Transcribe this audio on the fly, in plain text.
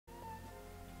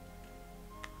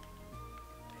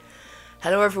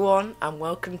Hello everyone and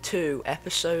welcome to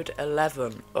episode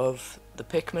 11 of the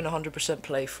Pikmin 100%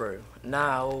 playthrough.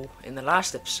 Now, in the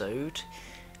last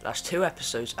two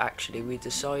episodes actually, we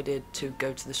decided to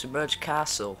go to the submerged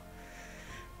castle.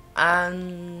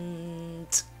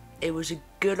 And it was a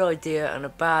good idea and a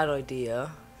bad idea,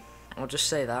 I'll just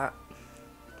say that.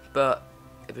 But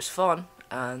it was fun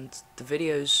and the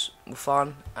videos were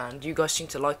fun and you guys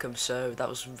seemed to like them, so that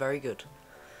was very good.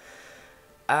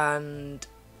 And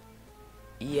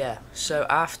yeah, so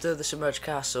after the submerged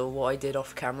castle, what I did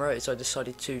off camera is I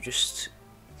decided to just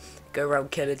go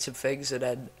around killing some things and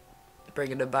then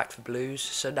bringing them back for blues.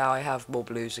 So now I have more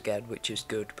blues again, which is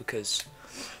good because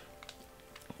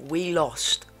we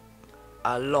lost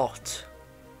a lot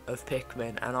of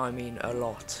Pikmin, and I mean a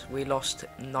lot. We lost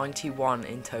 91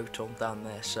 in total down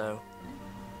there, so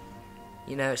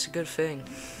you know, it's a good thing.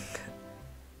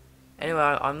 Anyway,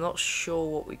 I'm not sure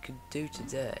what we could do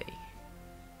today.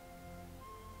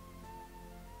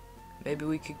 Maybe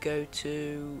we could go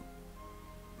to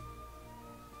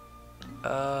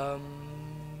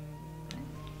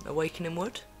Awakening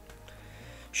Wood?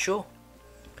 Sure.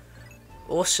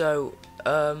 Also,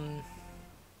 I'm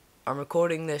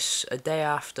recording this a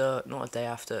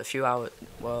few hours,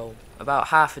 well, about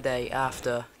half a day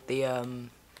after the,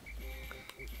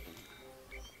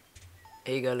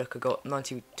 here you go, look, I got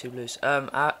 92 blues,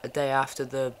 a day after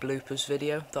the bloopers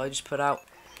video that I just put out.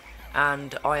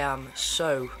 And I am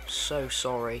so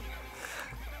sorry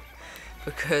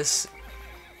because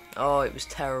it was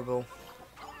terrible,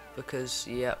 because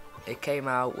yep, it came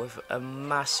out with a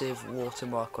massive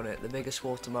watermark on it, the biggest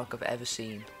watermark I've ever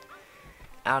seen,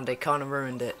 and it kind of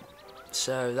ruined it,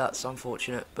 so that's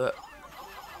unfortunate. But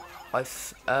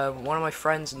one of my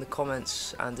friends in the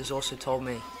comments and has also told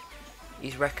me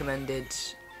he's recommended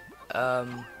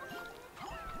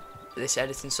this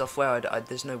editing software.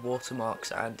 There's no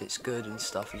watermarks and it's good and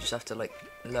stuff. You just have to like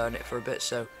learn it for a bit,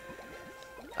 so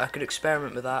I could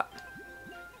experiment with that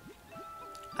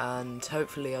and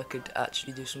hopefully I could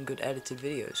actually do some good edited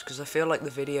videos, because I feel like the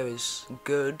video is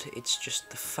good, it's just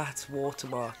the fat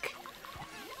watermark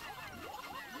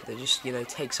that just, you know,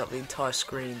 takes up the entire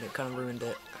screen that kind of ruined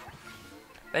it.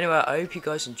 But anyway, I hope you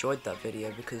guys enjoyed that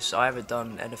video because I haven't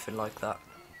done anything like that.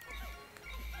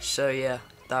 So yeah,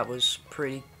 that was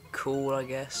pretty cool, I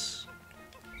guess.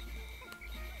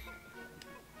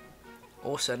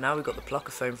 Also, now we've got the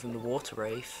plucker foam from the water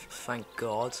wraith, thank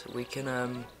God. We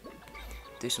can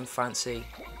do some fancy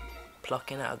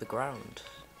plucking out of the ground.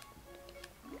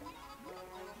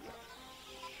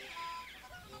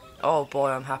 Oh boy,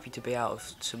 I'm happy to be out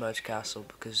of submerged castle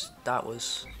because that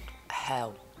was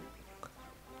hell.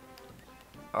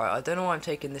 Alright, I don't know why I'm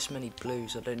taking this many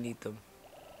blues, I don't need them.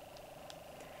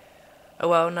 Oh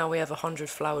well, now we have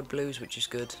 100 flowered blues, which is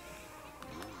good.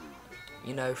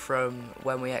 You know, from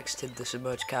when we exited the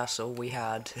submerged castle, we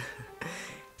had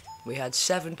we had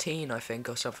 17, I think,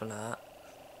 or something like that.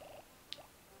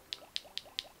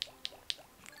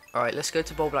 Alright, let's go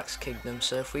to Black's Kingdom.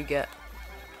 So if we get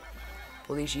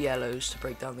all these yellows to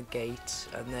break down the gate,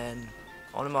 and then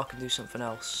Olimar can do something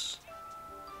else.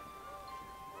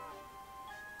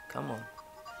 Come on.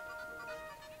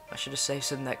 I should have saved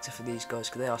some nectar for these guys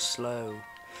because they are slow.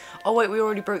 Oh wait, we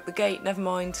already broke the gate, never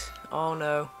mind. Oh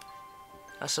no.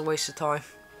 That's a waste of time.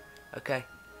 Okay.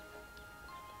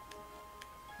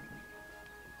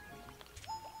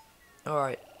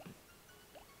 Alright.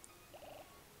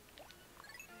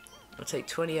 I'll take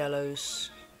 20 yellows.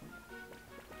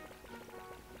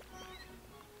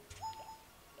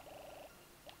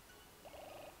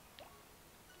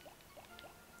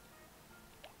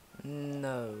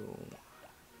 No.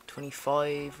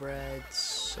 25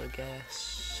 reds, I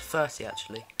guess. 30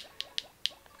 actually.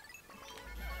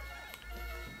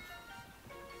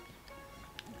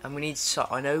 And we need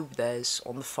I know there's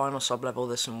on the final sub level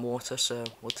there's some water, so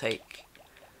we'll take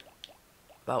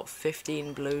about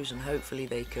 15 blues and hopefully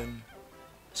they can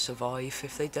survive.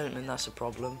 If they don't, then that's a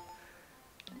problem.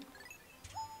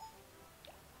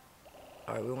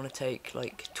 Alright, we want to take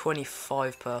like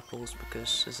 25 purples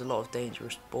because there's a lot of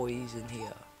dangerous boys in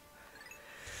here.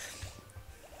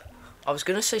 I was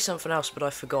gonna say something else, but I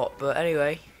forgot. But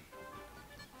anyway,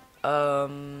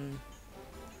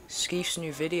 Skeef's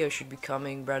new video should be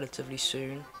coming relatively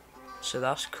soon, so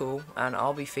that's cool. And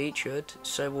I'll be featured.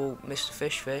 So will Mr.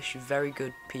 Fish. Very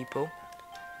good people.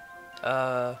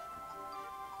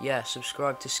 Yeah,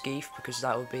 subscribe to Skeef because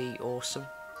that would be awesome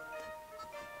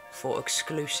for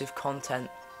exclusive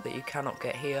content that you cannot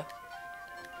get here.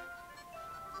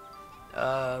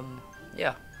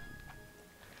 Yeah.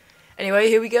 Anyway,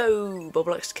 here we go,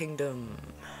 Black's Kingdom.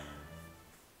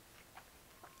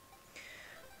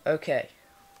 Okay,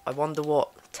 I wonder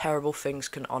what terrible things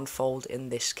can unfold in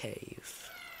this cave.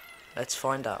 Let's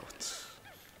find out.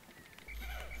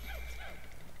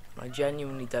 I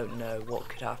genuinely don't know what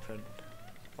could happen.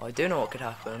 Well, I do know what could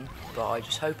happen, but I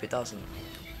just hope it doesn't.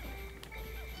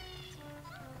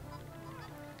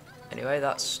 Anyway,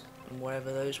 that's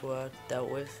whatever those were dealt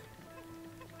with.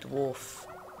 Dwarf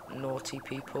naughty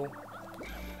people.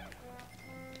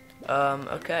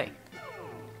 Okay.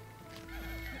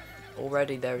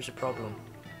 Already there is a problem.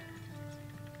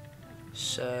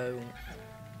 So,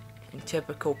 in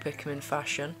typical Pikmin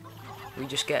fashion, we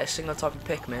just get a single type of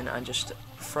Pikmin and just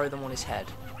throw them on his head.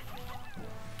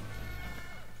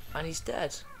 And he's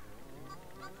dead.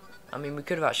 I mean, we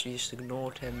could have actually just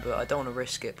ignored him, but I don't want to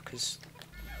risk it because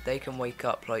they can wake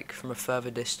up like from a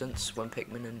further distance when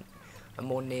Pikmin are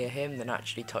more near him than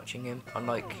actually touching him,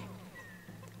 unlike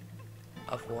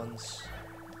other ones.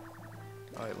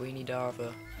 Alright, we need our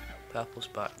other purples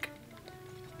back.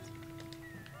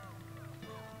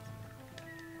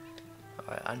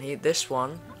 Alright, and this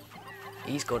one,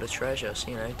 he's got a treasure,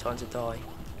 so you know, time to die.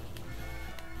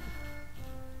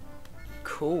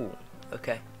 Cool.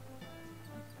 Okay.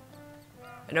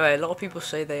 Anyway, a lot of people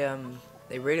say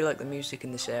they really like the music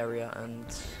in this area, and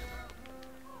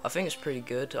I think it's pretty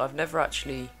good. I've never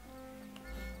actually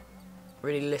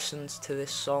really listened to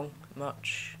this song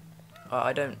much.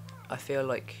 I feel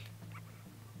like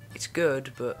it's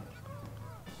good, but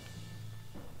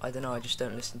I don't know, I just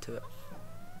don't listen to it.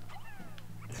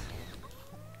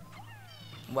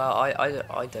 Well, I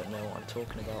don't know what I'm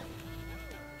talking about.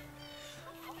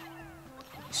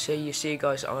 So you see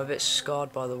guys, I'm a bit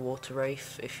scarred by the water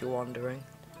wraith, if you're wondering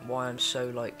why I'm so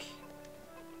like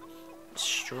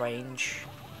strange.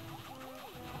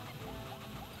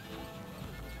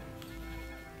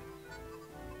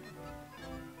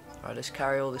 Alright, let's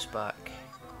carry all this back.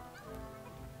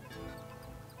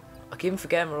 I keep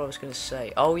forgetting what I was going to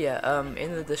say. Oh yeah,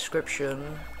 in the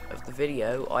description of the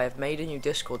video, I have made a new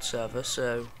Discord server,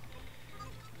 so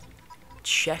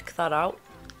check that out.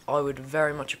 I would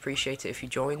very much appreciate it if you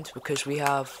joined, because we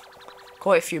have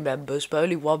quite a few members, but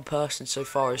only one person so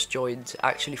far has joined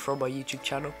actually from my YouTube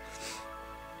channel.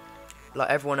 Like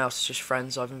everyone else is just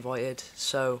friends I've invited,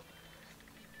 so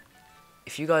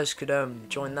if you guys could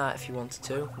join that if you wanted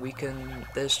to.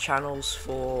 There's channels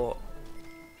for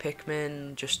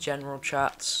Pikmin, just general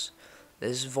chats,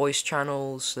 there's voice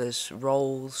channels, there's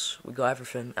roles, we got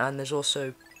everything, and there's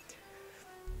also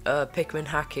Pikmin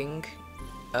hacking,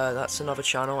 that's another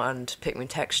channel, and Pikmin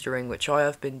texturing, which I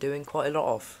have been doing quite a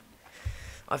lot of.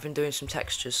 I've been doing some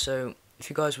textures, so if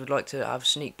you guys would like to have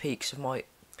sneak peeks of my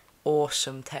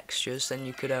awesome textures, then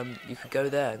you could go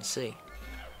there and see,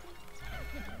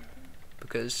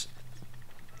 because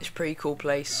it's a pretty cool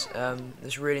place.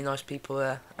 There's really nice people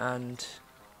there, and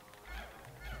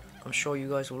I'm sure you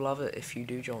guys will love it if you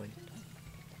do join.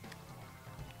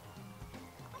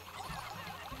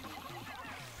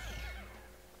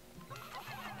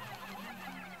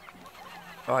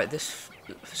 Alright, this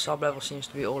sub-level seems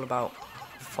to be all about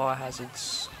fire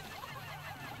hazards,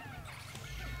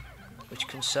 which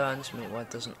concerns me. Well, it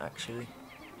doesn't actually,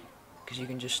 because you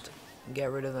can just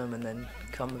get rid of them and then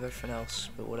come with everything else,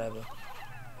 but whatever.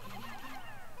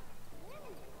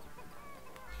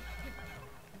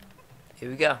 Here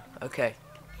we go. Okay.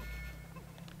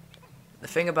 The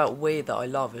thing about Wii that I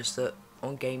love is that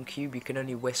on GameCube you can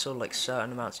only whistle like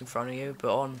certain amounts in front of you,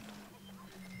 but on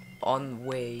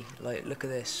Wii, like, look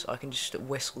at this, I can just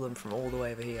whistle them from all the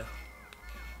way over here.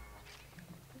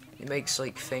 It makes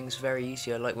like things very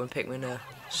easier, like when Pikmin are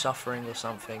suffering or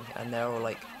something and they're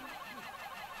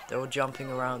all jumping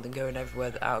around and going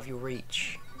everywhere out of your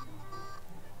reach.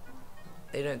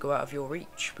 They don't go out of your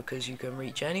reach because you can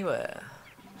reach anywhere,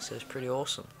 so it's pretty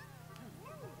awesome.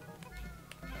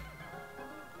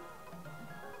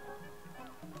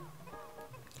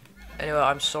 Anyway,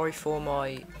 I'm sorry for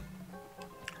my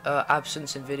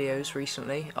absence in videos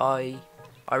recently. I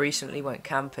recently went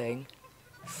camping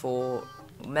for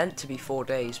meant to be 4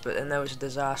 days, but then there was a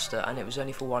disaster and it was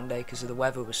only for 1 day because the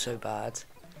weather was so bad.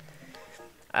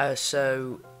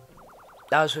 So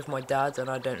that was with my dad, and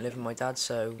I don't live with my dad,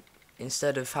 so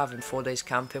instead of having 4 days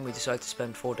camping, we decided to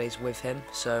spend 4 days with him.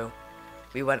 So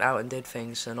we went out and did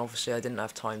things, and obviously I didn't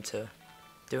have time to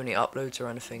do any uploads or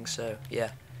anything, so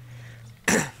yeah.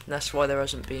 That's why there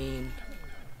hasn't been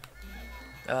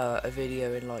a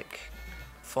video in like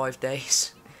 5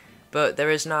 days, but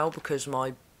there is now because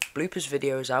my bloopers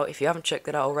video is out. If you haven't checked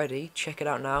it out already, check it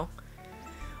out now.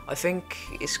 I think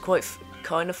it's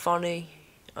kind of funny.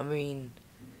 I mean,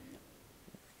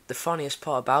 the funniest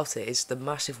part about it is the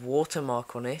massive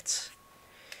watermark on it,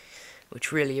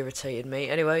 which really irritated me.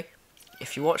 Anyway,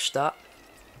 if you watch that,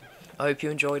 I hope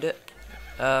you enjoyed it.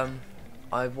 I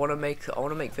want to make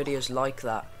videos like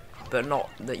that, but not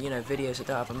that, you know, videos that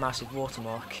don't have a massive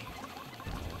watermark.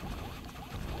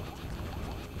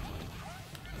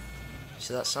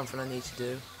 So that's something I need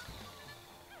to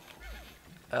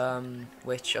do.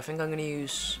 Which I think I'm going to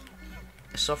use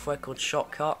a software called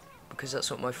Shotcut, because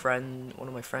that's what one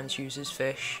of my friends uses,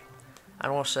 Fish,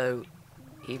 and also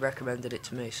he recommended it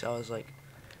to me, so I was like,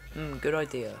 good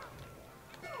idea.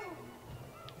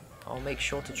 I'll make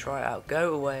sure to try it out.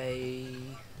 Go away.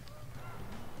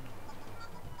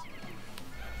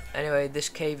 Anyway, this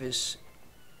cave is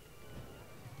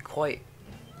quite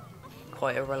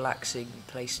a relaxing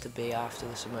place to be after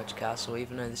the submerged castle,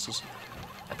 even though this is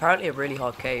apparently a really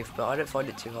hard cave, but I don't find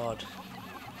it too hard.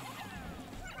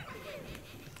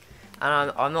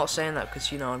 And I'm not saying that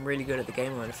because, you know, I'm really good at the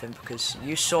game or anything, because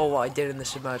you saw what I did in the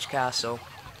submerged castle.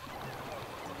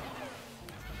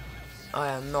 I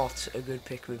am not a good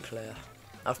Pikmin player.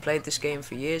 I've played this game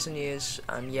for years and years,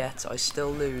 and yet I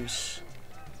still lose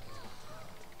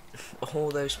all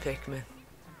those Pikmin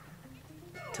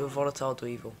to a volatile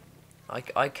Dweevil.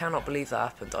 I cannot believe that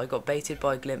happened. I got baited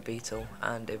by a glint beetle,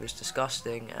 and it was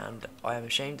disgusting, and I am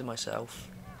ashamed of myself.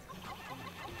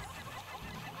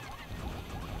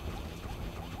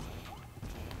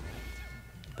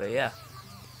 But yeah.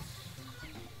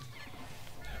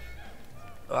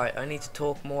 Alright, I need to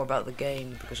talk more about the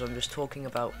game, because I'm just talking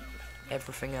about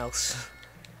everything else.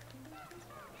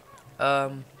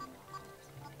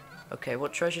 Okay,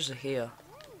 what treasures are here?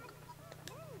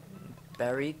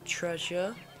 Buried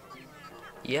treasure?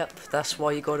 Yep, that's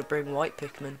why you gotta bring white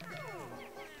Pikmin.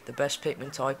 The best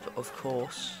Pikmin type, of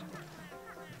course.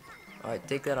 Alright,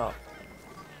 dig that up.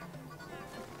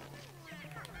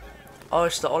 Oh,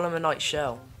 it's the Olimanite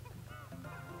shell.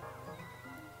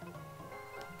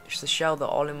 It's the shell that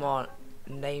Olimar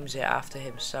names it after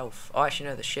himself. Oh, actually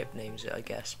no, the ship names it, I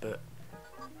guess, but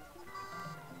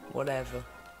whatever.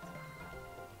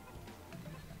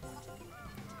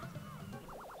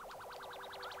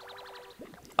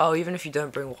 Oh, even if you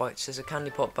don't bring whites, there's a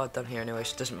candy pot bud down here anyway,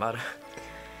 so it doesn't matter.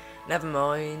 Never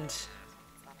mind.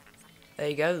 There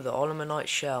you go, the Olimanite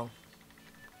shell.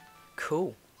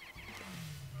 Cool.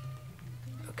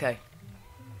 Okay.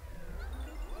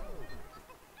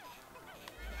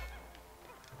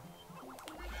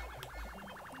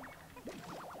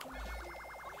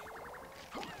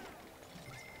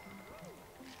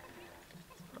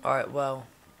 Alright, well,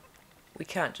 we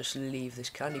can't just leave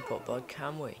this candy pot bud,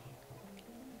 can we?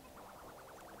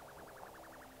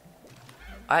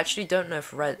 I actually don't know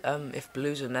if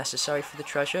blues are necessary for the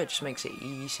treasure. It just makes it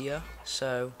easier,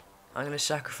 so I'm gonna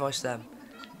sacrifice them.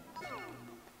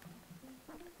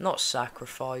 Not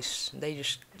sacrifice, they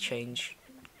just change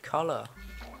colour.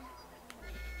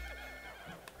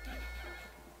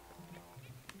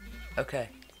 Okay.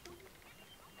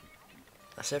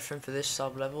 That's everything for this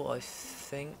sub-level, I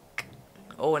think.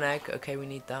 Oh, an egg. Okay, we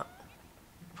need that.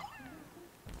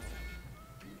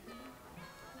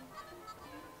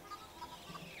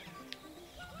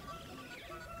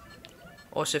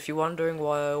 Also, if you're wondering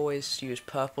why I always use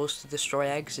purples to destroy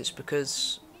eggs, it's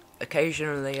because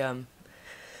occasionally,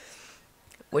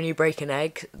 when you break an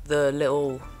egg, the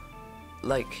little,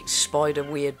 like, spider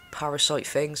weird parasite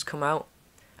things come out.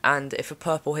 And if a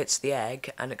purple hits the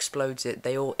egg and explodes it,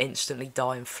 they all instantly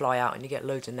die and fly out, and you get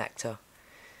loads of nectar.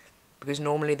 Because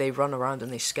normally they run around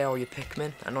and they scale your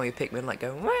Pikmin, and all your Pikmin like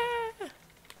go wah!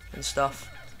 And stuff.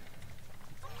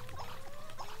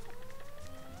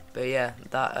 But yeah,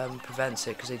 that prevents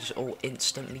it because they just all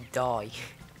instantly die.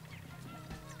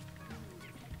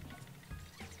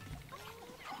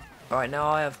 Alright, now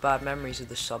I have bad memories of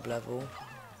the sub-level.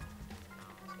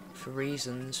 For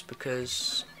reasons,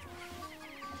 because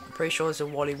I'm pretty sure there's a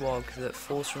Wollywog that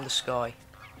falls from the sky.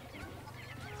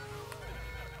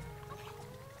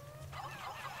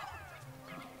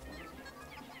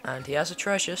 And he has a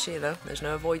treasure, so you know, there's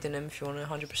no avoiding him if you want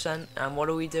 100%. And what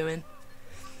are we doing?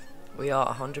 We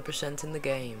are 100% in the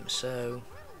game, so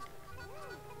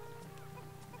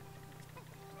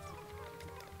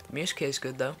the music is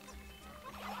good though.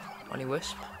 Honey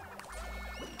Wisp.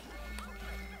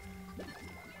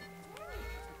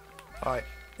 Alright,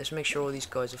 let's make sure all these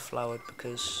guys are flowered,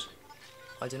 because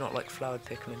I do not like flowered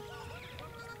Pikmin.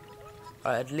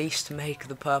 Alright, at least make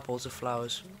the purples of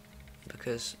flowers,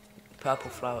 because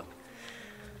purple flower.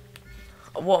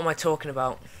 What am I talking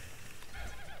about?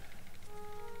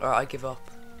 Alright, I give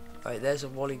up. Alright, there's a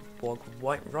Wollywog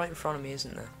right in front of me,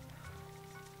 isn't there?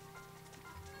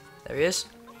 There he is.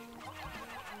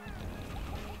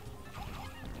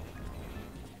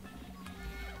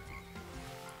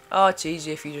 Oh, it's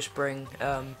easy if you just bring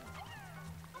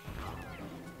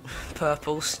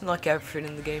purples, like everything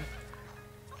in the game.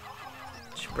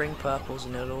 Just bring purples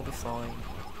and it'll all be fine.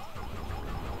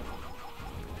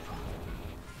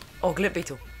 Oh, glip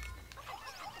beetle.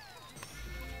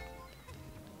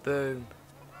 Boom.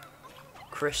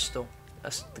 Crystal.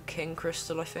 That's the king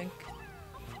crystal, I think.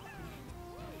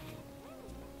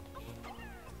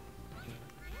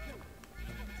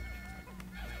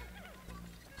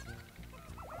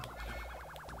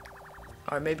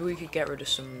 Alright, maybe we could get rid of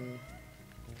some...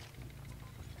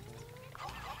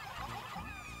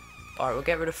 Alright, we'll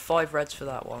get rid of 5 reds for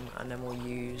that one, and then we'll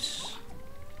use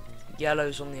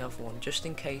yellows on the other one, just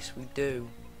in case we do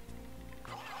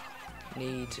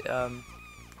need,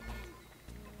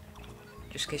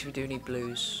 just in case we do need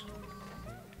blues.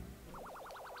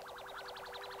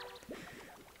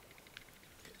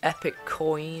 Epic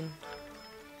coin.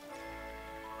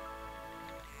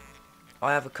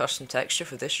 I have a custom texture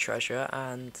for this treasure,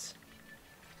 and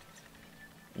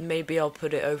maybe I'll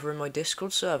put it over in my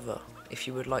Discord server if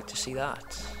you would like to see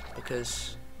that,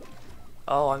 because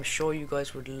oh, I'm sure you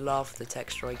guys would love the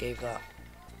texture I gave that.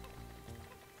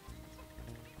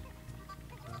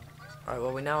 Alright,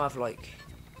 well, we now have like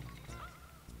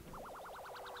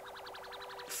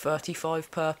 35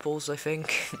 purples, I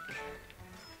think.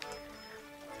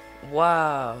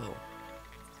 Wow.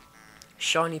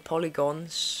 Shiny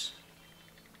polygons.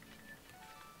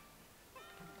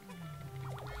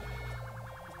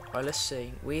 Alright, let's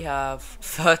see. We have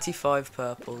 35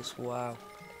 purples. Wow.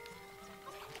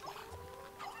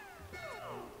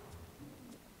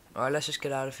 Alright, let's just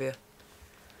get out of here.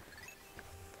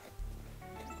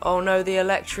 Oh no, the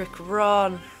electric,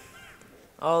 run!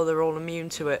 Oh, they're all immune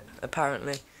to it,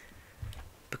 apparently.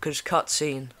 Because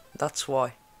cutscene, that's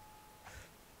why.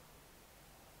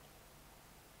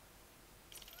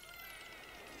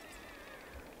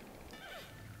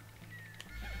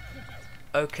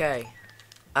 Okay.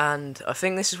 And I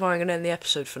think this is where I'm going to end the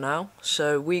episode for now.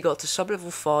 So we got to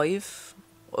sub-level 5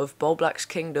 of Bulblack's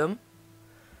Kingdom.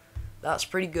 That's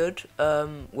pretty good.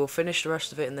 We'll finish the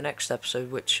rest of it in the next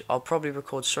episode, which I'll probably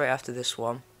record straight after this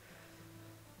one.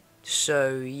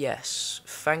 So yes,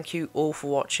 thank you all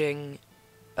for watching.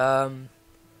 Check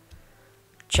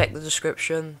the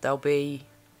description, there'll be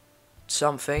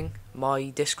something.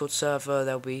 My Discord server,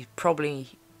 there'll be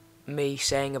probably me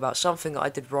saying about something that I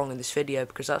did wrong in this video,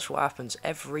 because that's what happens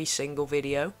every single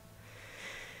video.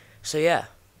 So yeah,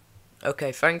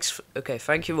 okay,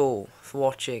 thank you all for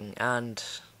watching, and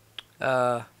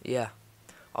yeah,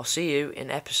 I'll see you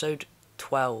in episode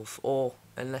 12, or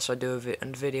unless I do a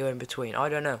video in between, I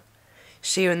don't know.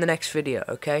 See you in the next video,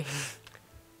 okay?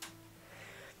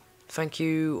 Thank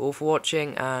you all for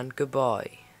watching, and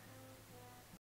goodbye.